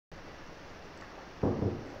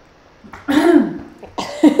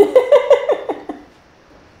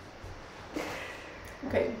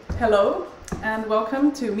Hello and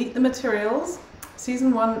welcome to Meet the Materials,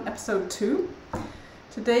 Season 1, Episode 2.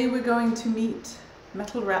 Today we're going to meet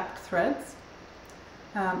metal wrapped threads.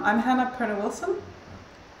 I'm Hannah Perner-Wilson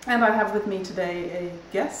and I have with me today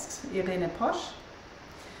a guest, Irene Posch,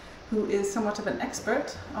 who is somewhat of an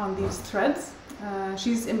expert on these threads.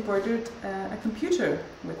 She's embroidered a computer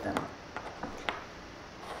with them.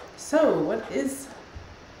 So, what is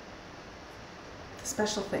the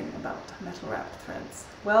special thing about metal wrapped threads?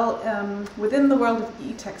 Well, within the world of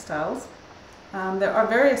e-textiles, there are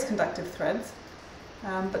various conductive threads,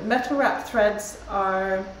 but metal wrapped threads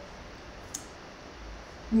are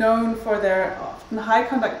known for their often high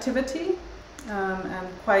conductivity and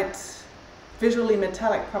quite visually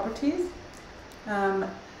metallic properties.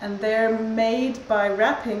 And they're made by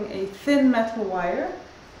wrapping a thin metal wire,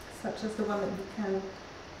 such as the one that you can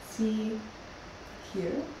see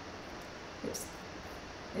here.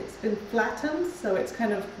 It's been flattened, so it's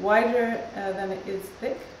kind of wider than it is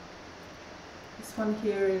thick. This one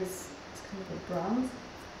here is kind of a bronze.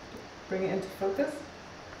 Bring it into focus.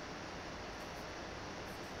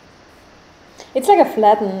 It's like a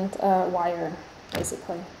flattened wire,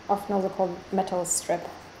 basically, often also called metal strip.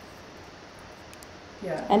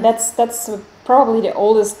 Yeah. And that's probably the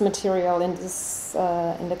oldest material in this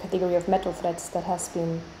in the category of metal threads that has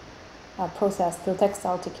been processed through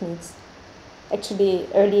textile techniques. Actually,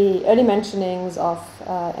 early mentionings of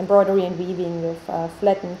embroidery and weaving with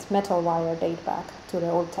flattened metal wire date back to the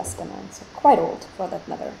Old Testament, so quite old for that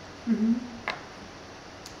matter. Mm-hmm.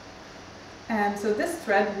 And so this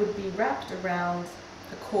thread would be wrapped around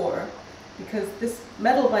the core, because this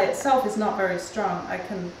metal by itself is not very strong. I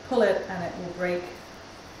can pull it and it will break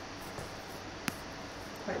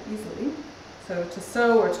quite easily. So to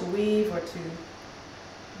sew or to weave or to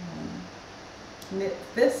knit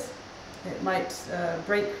this, it might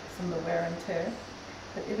break from the wear and tear.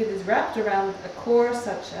 But if it is wrapped around a core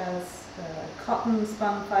such as cotton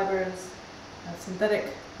spun fibers,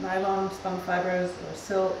 synthetic nylon spun fibers, or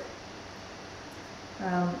silk,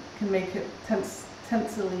 can make it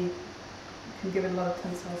tensily, can give it a lot of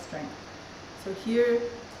tensile strength. So here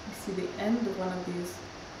you see the end of one of these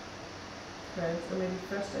threads. So maybe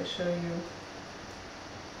first I show you.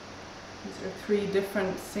 These are 3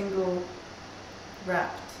 different single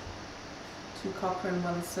wrapped, 2 copper and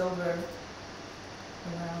 1 silver,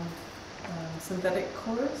 around synthetic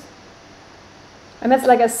cores. And that's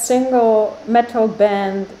like a single metal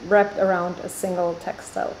band wrapped around a single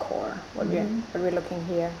textile core, what we're looking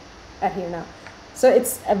at here now. So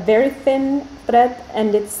it's a very thin thread,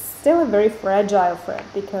 and it's still a very fragile thread,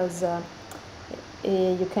 because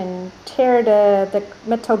you can tear the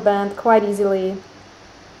metal band quite easily,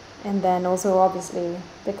 and then also obviously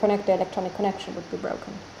the electronic connection would be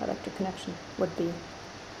broken. Electric connection would be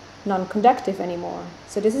non-conductive anymore.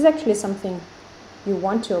 So this is actually something you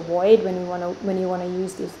want to avoid when you want to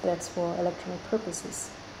use these threads for electronic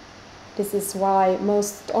purposes. This is why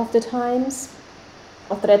most of the times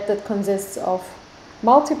a thread that consists of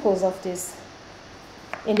multiples of these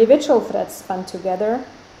individual threads spun together,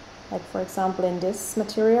 like for example in this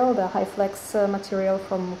material, the high flex material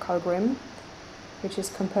from Carl Grimm, which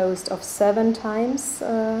is composed of 7 times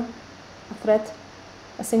a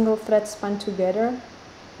single thread spun together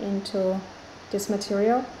into this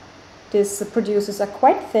material. This produces a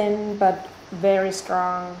quite thin but very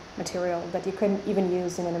strong material that you can even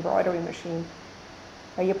use in an embroidery machine.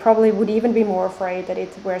 You probably would even be more afraid that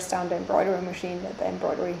it wears down the embroidery machine than the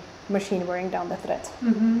embroidery machine wearing down the thread.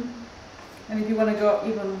 Mm-hmm. And if you want to go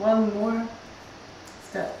even one more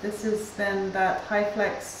step, this is then that high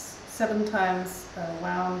flex 7 times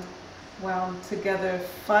wound together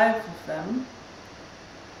 5 of them.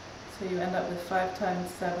 So you end up with 5 times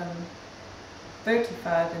 7,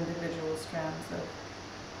 35 individual strands of.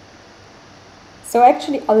 So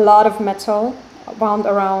actually a lot of metal wound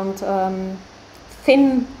around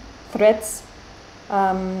thin threads,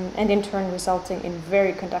 and in turn resulting in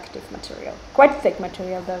very conductive material. Quite thick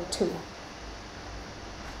material though too.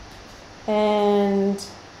 And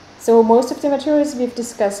so most of the materials we've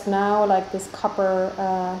discussed now, like this copper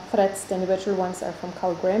threads, the individual ones are from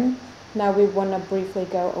Carl Grimm. Now we want to briefly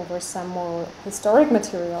go over some more historic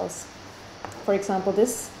materials. For example,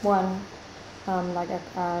 this one, like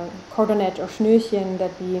a cordonette or Schnürchen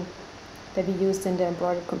that we used in the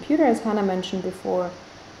embroidered computer, as Hannah mentioned before.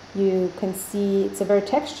 You can see it's a very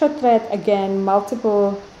textured thread, again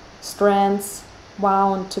multiple strands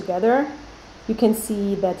wound together. You can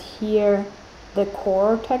see that here the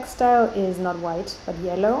core textile is not white but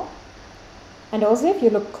yellow. And also if you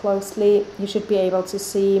look closely, you should be able to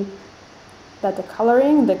see that the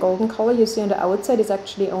coloring, the golden color you see on the outside, is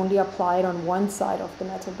actually only applied on one side of the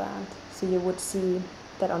metal band. So you would see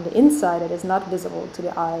that on the inside it is not visible to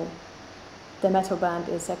the eye. The metal band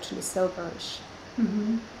is actually silverish.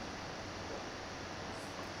 Mm-hmm.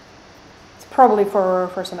 It's probably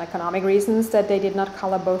for some economic reasons that they did not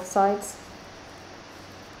color both sides.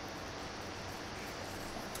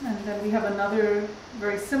 And then we have another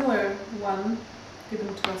very similar one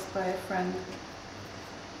given to us by a friend,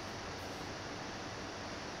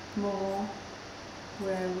 more,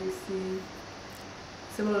 where we see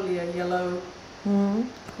similarly a yellow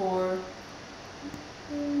core.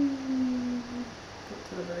 Get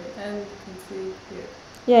to the very end, you can see here.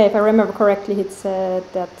 Yeah, if I remember correctly, it said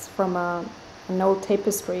that's from an old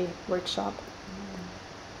tapestry workshop.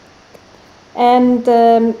 And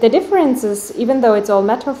the difference is, even though it's all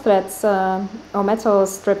metal threads or metal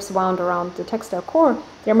strips wound around the textile core,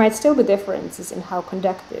 there might still be differences in how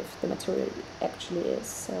conductive the material actually is.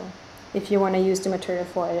 So if you want to use the material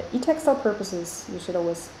for e-textile purposes, you should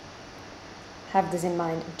always have this in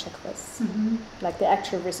mind and check this. Mm-hmm. Like the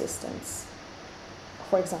actual resistance,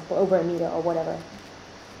 for example, over a meter or whatever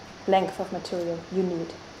length of material you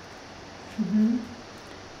need. Mm-hmm.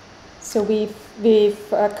 So we've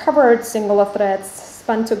covered singular threads,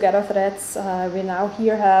 spun together threads. We now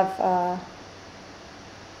here have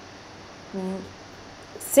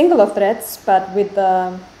singular threads, but with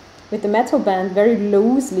the metal band very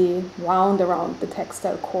loosely wound around the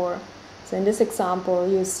textile core. So in this example,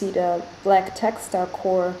 you see the black textile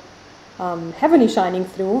core heavily shining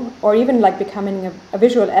through, or even like becoming a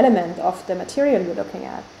visual element of the material you're looking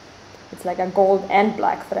at. It's like a gold and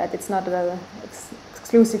black thread. It's not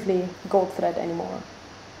exclusively gold thread anymore.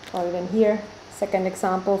 Or even here, second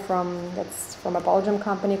example that's from a Belgian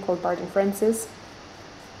company called Bart & Francis.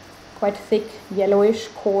 Quite thick yellowish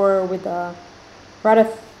core with a rather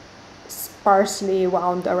sparsely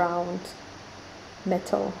wound around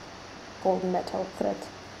metal, golden metal thread.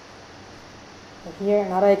 And here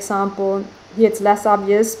another example. Here it's less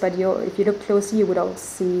obvious, but if you look closely, you would also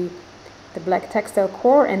see the black textile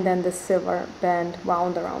core and then the silver band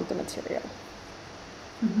wound around the material.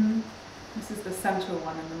 Mm-hmm. This is the central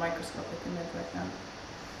one in the microscopic image right now.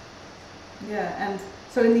 Yeah, and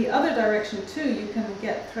so in the other direction too, you can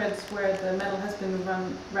get threads where the metal has been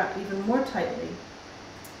wrapped even more tightly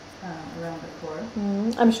around the core.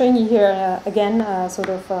 I'm showing you here again a sort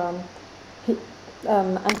of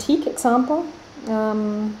antique example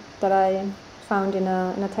that I found in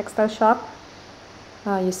a textile shop.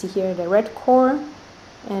 You see here the red core,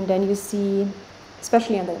 and then you see,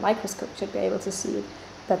 especially under the microscope, you should be able to see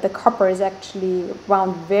that the copper is actually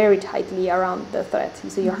wound very tightly around the thread.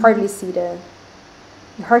 So you hardly see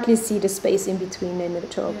the space in between the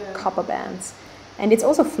individual copper bands, and it's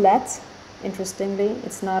also flat. Interestingly,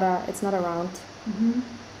 it's not round. Mm-hmm.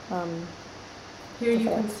 Here you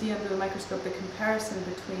can see under the microscope the comparison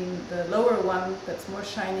between the lower one that's more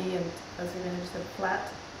shiny and, as Irene just said,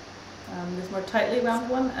 flat. This more tightly wound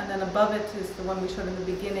one, and then above it is the one we showed in the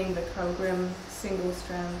beginning, the Carl Grimm single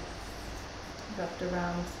strand wrapped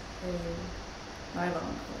around a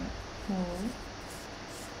nylon core.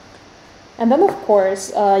 And then, of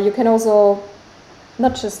course, you can also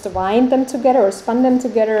not just wind them together or spun them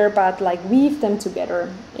together, but like weave them together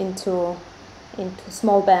into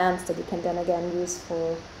small bands that you can then again use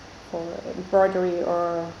for embroidery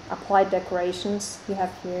or applied decorations. You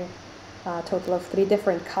have here a total of 3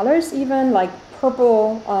 different colors, even like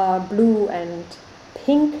purple, blue, and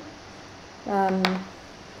pink.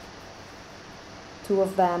 2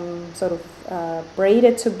 of them sort of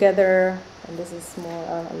braided together, and this is more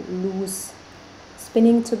a loose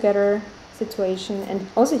spinning together situation. And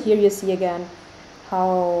also here you see again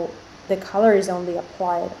how the color is only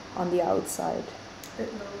applied on the outside. A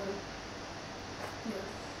bit lower. Yes.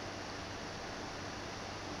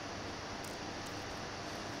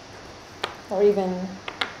 Or even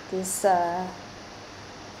these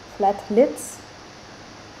flat lids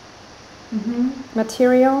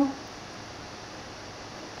material.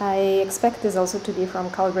 I expect this also to be from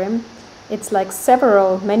Carl Grimm. It's like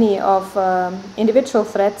many of individual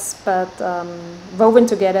threads, but woven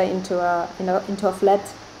together into a flat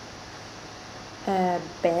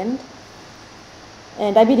band.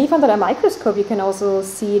 And I believe under a microscope you can also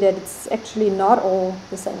see that it's actually not all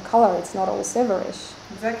the same color. It's not all silverish.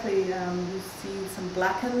 Exactly. You see some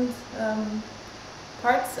blackened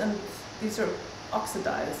parts, and these are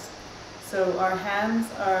oxidized. So our hands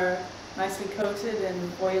are nicely coated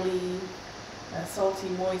in oily, salty,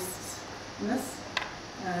 moistness,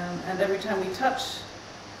 and every time we touch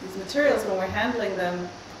these materials when we're handling them,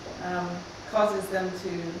 causes them to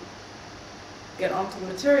get onto the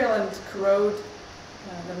material and corrode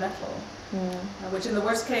the metal. Which in the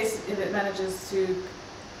worst case, if it manages to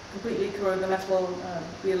completely corrode the metal,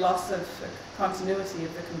 be a loss of continuity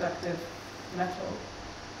of the conductive metal.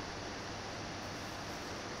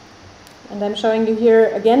 And I'm showing you here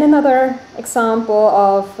again another example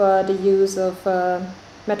of the use of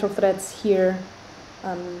metal threads here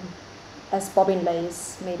as bobbin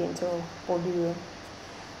lace made into bordure.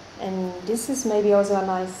 And this is maybe also a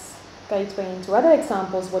nice gateway into other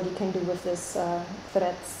examples what you can do with this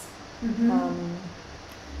threads.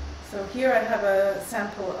 So here I have a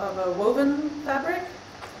sample of a woven fabric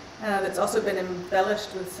that's also been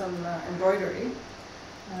embellished with some embroidery.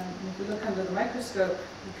 If we look under the microscope,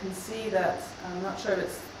 you can see that, I'm not sure if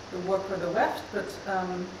it's the warp or the weft, but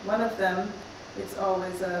one of them, it's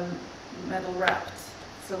always a metal wrapped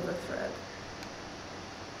silver thread.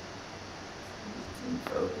 In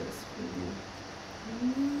focus.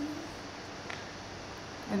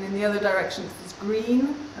 And in the other direction, it's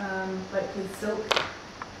green, like the silk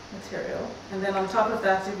material. And then on top of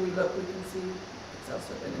that, if we look, we can see it's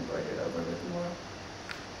also been embroidered over with more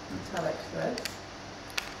metallic threads.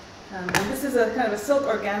 And this is a kind of a silk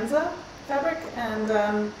organza fabric, and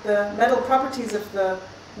the metal properties of the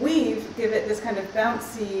weave give it this kind of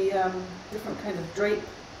bouncy, different kind of drape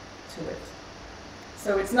to it.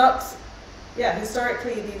 So it's not,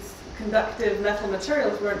 historically these conductive metal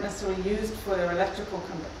materials weren't necessarily used for their electrical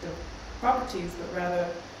conductive properties, but rather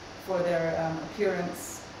for their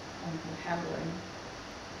appearance and handling.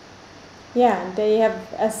 Yeah, and they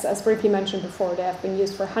have, as briefly mentioned before, they have been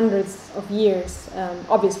used for hundreds of years,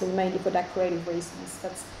 obviously mainly for decorative reasons.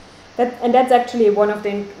 That's actually one of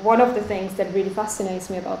the things that really fascinates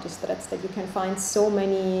me about these threads, that you can find so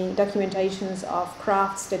many documentations of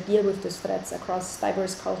crafts that deal with these threads across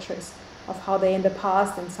diverse cultures, of how they in the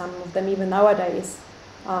past, and some of them even nowadays,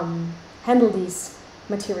 handle these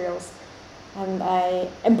materials. And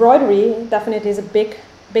embroidery definitely is a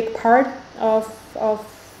big part of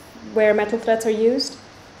where metal threads are used.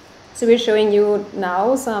 So we're showing you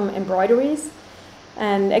now some embroideries,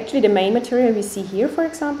 and actually the main material we see here, for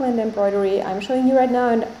example, in the embroidery I'm showing you right now,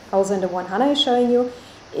 and also in the one Hannah is showing you,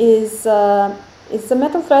 is a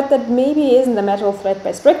metal thread that maybe isn't a metal thread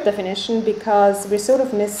by strict definition, because we sort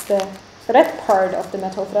of miss the thread part of the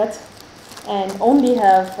metal thread and only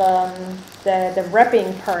have the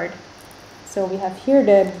wrapping part. So we have here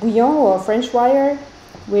the bouillon or French wire,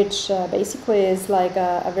 which basically is like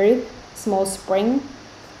a very small spring.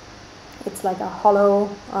 It's like a hollow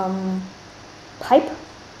pipe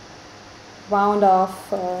wound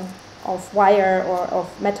of wire or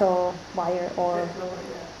of metal wire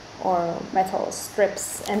or metal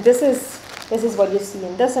strips. And this is what you see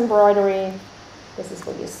in this embroidery. This is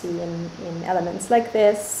what you see in elements like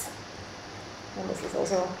this. And this is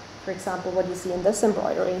also, for example, what you see in this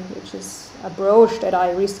embroidery, which is a brooch that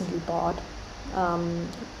I recently bought,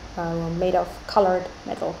 made of colored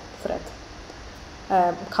metal thread,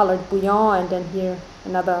 colored bouillon, and then here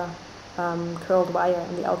another curled wire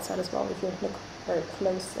on the outside as well, if you look very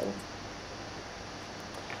closely.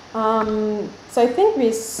 So I think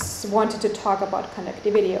we wanted to talk about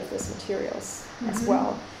conductivity of these materials as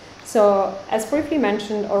well. So as briefly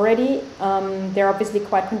mentioned already, they're obviously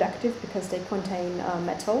quite conductive because they contain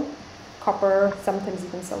metal, copper, sometimes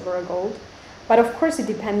even silver or gold. But of course it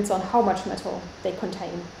depends on how much metal they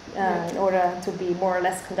contain in order to be more or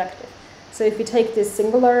less conductive. So if we take this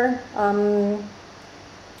singular...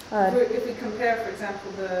 if we compare, for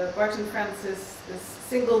example, the Barton Francis, this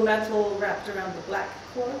single metal wrapped around the black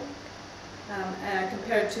core, and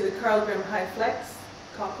compared to the Carl Grimm High Flex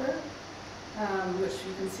copper, which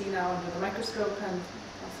you can see now under the microscope and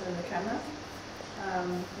also in the camera.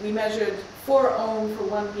 We measured 4 ohm for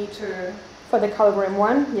 1 meter. For the Carl Grimm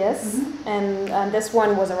one, yes. And this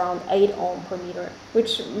one was around 8 ohm per meter,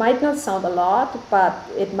 which might not sound a lot, but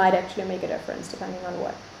it might actually make a difference depending on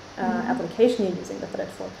what application you're using the thread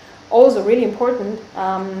for. Also really important,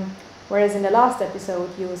 whereas in the last episode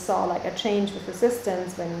you saw like a change with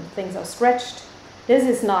resistance when things are stretched. This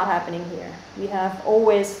is not happening here. We have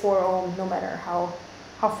always 4 ohm no matter how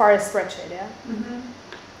far I stretch it, yeah?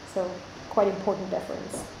 So quite important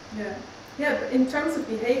difference. Yeah, but in terms of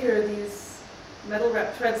behavior, these metal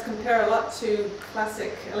wrapped threads compare a lot to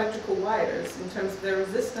classic electrical wires in terms of their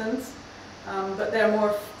resistance, but they're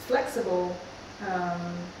more flexible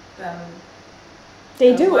than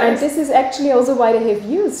they do, and this is actually also why they have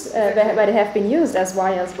used, why they have been used as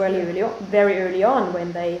wires very early on,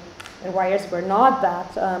 when wires were not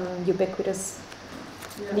that ubiquitously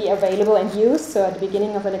available and used. So at the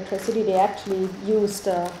beginning of electricity, they actually used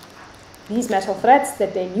these metal threads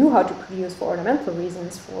that they knew how to produce for ornamental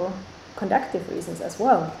reasons, for conductive reasons as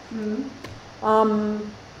well.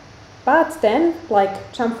 But then,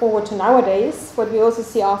 like, jump forward to nowadays, what we also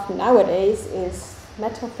see often nowadays is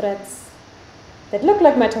metal threads that look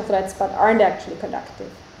like metal threads but aren't actually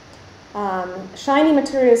conductive. Shiny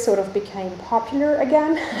materials sort of became popular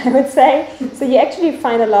again, I would say. So you actually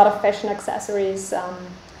find a lot of fashion accessories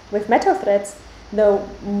with metal threads, though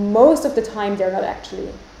most of the time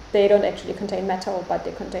they don't actually contain metal, but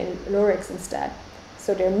they contain lyrics instead.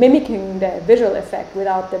 So they're mimicking the visual effect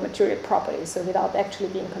without the material properties, so without actually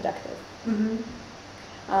being conductive.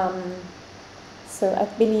 So I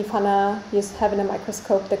believe, Hannah, you have in a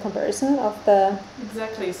microscope the comparison of the...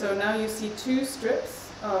 Exactly, so now you see two strips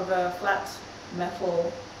of flat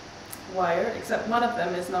metal wire, except one of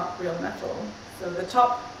them is not real metal. So the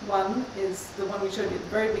top one is the one we showed you at the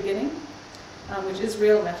very beginning, which is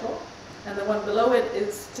real metal, and the one below it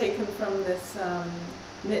is taken from this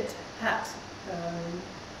knit hat,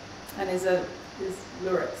 and is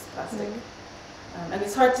lurex plastic. And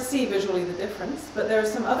it's hard to see visually the difference, but there are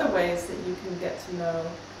some other ways that you can get to know.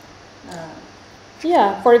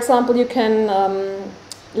 Yeah, for example, you can,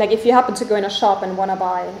 like if you happen to go in a shop and want to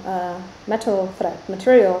buy metal thread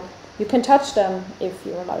material, you can touch them if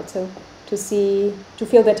you're allowed to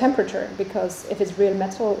feel their temperature, because if it's real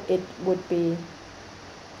metal, it would be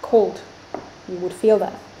cold. You would feel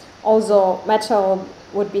that. Also, metal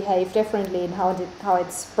would behave differently in how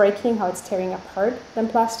it's breaking, how it's tearing apart than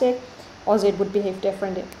plastic. Also, it would behave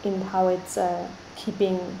different in how it's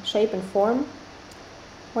keeping shape and form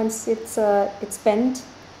once it's bent.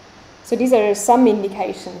 So these are some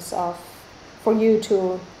indications for you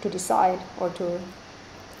to decide or to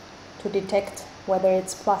detect whether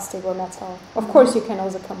it's plastic or metal. Of course, you can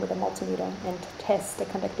also come with a multimeter and test the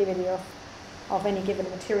conductivity of any given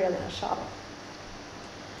material in a shop.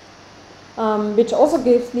 Which also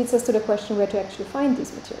leads us to the question where to actually find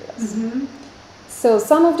these materials. So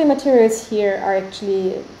some of the materials here are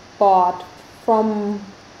actually bought from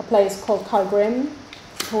a place called Carl Grimm,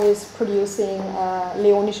 who is producing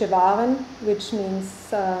Leonische Waren, which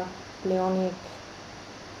means Leonic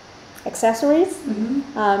accessories.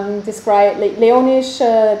 Leonisch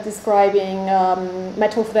describing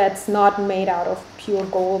metal threads not made out of pure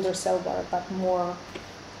gold or silver, but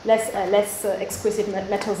less exquisite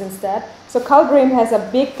metals instead. So Carl Grimm has a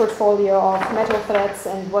big portfolio of metal threads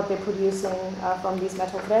and what they're producing from these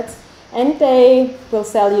metal threads, and they will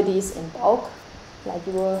sell you these in bulk. Like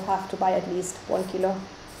you will have to buy at least 1 kilo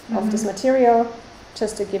of this material.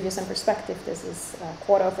 Just to give you some perspective, this is a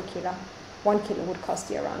quarter of a kilo. 1 kilo would cost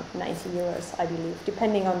you around 90 euros, I believe,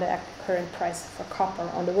 depending on the current price for copper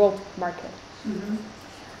on the world market.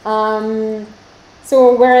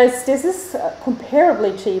 So whereas this is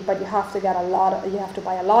comparably cheap, but you have to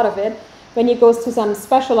buy a lot of it. When you go to some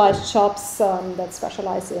specialized shops that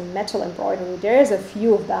specialize in metal embroidery, there's a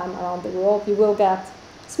few of them around the world. You will get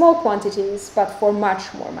small quantities, but for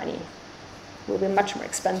much more money. It will be much more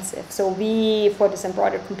expensive. So for this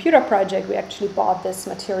embroidered computer project, we actually bought this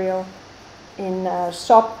material in a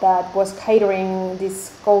shop that was catering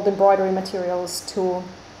these gold embroidery materials to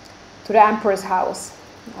the emperor's house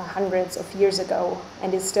hundreds of years ago,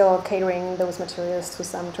 and is still catering those materials to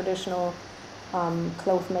some traditional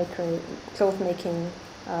cloth making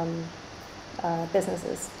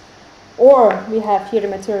businesses. Or we have here the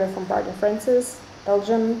material from Bart & Francis,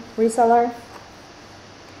 Belgium reseller.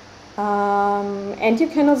 And you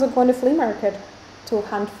can also go on the flea market to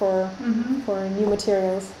hunt for new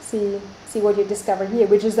materials, see what you discover here,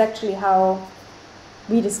 which is actually how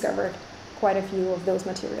we discovered quite a few of those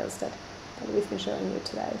materials that we've been showing you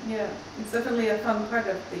today. Yeah, it's definitely a fun part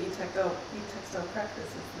of the e-textile practice,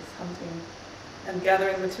 is this hunting and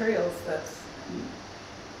gathering materials that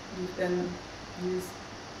you then use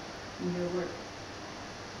in your work.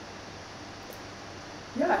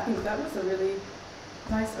 Yeah, I think that was a really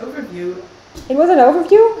nice overview. It was an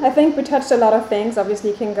overview. I think we touched a lot of things. Obviously,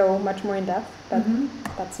 you can go much more in depth, but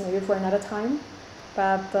that's maybe for another time.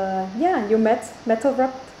 But yeah, you met metal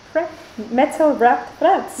wrapped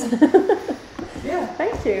threads. Yeah.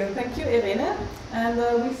 Thank you. Thank you, Irene.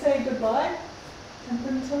 And we say goodbye, and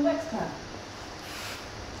until next time.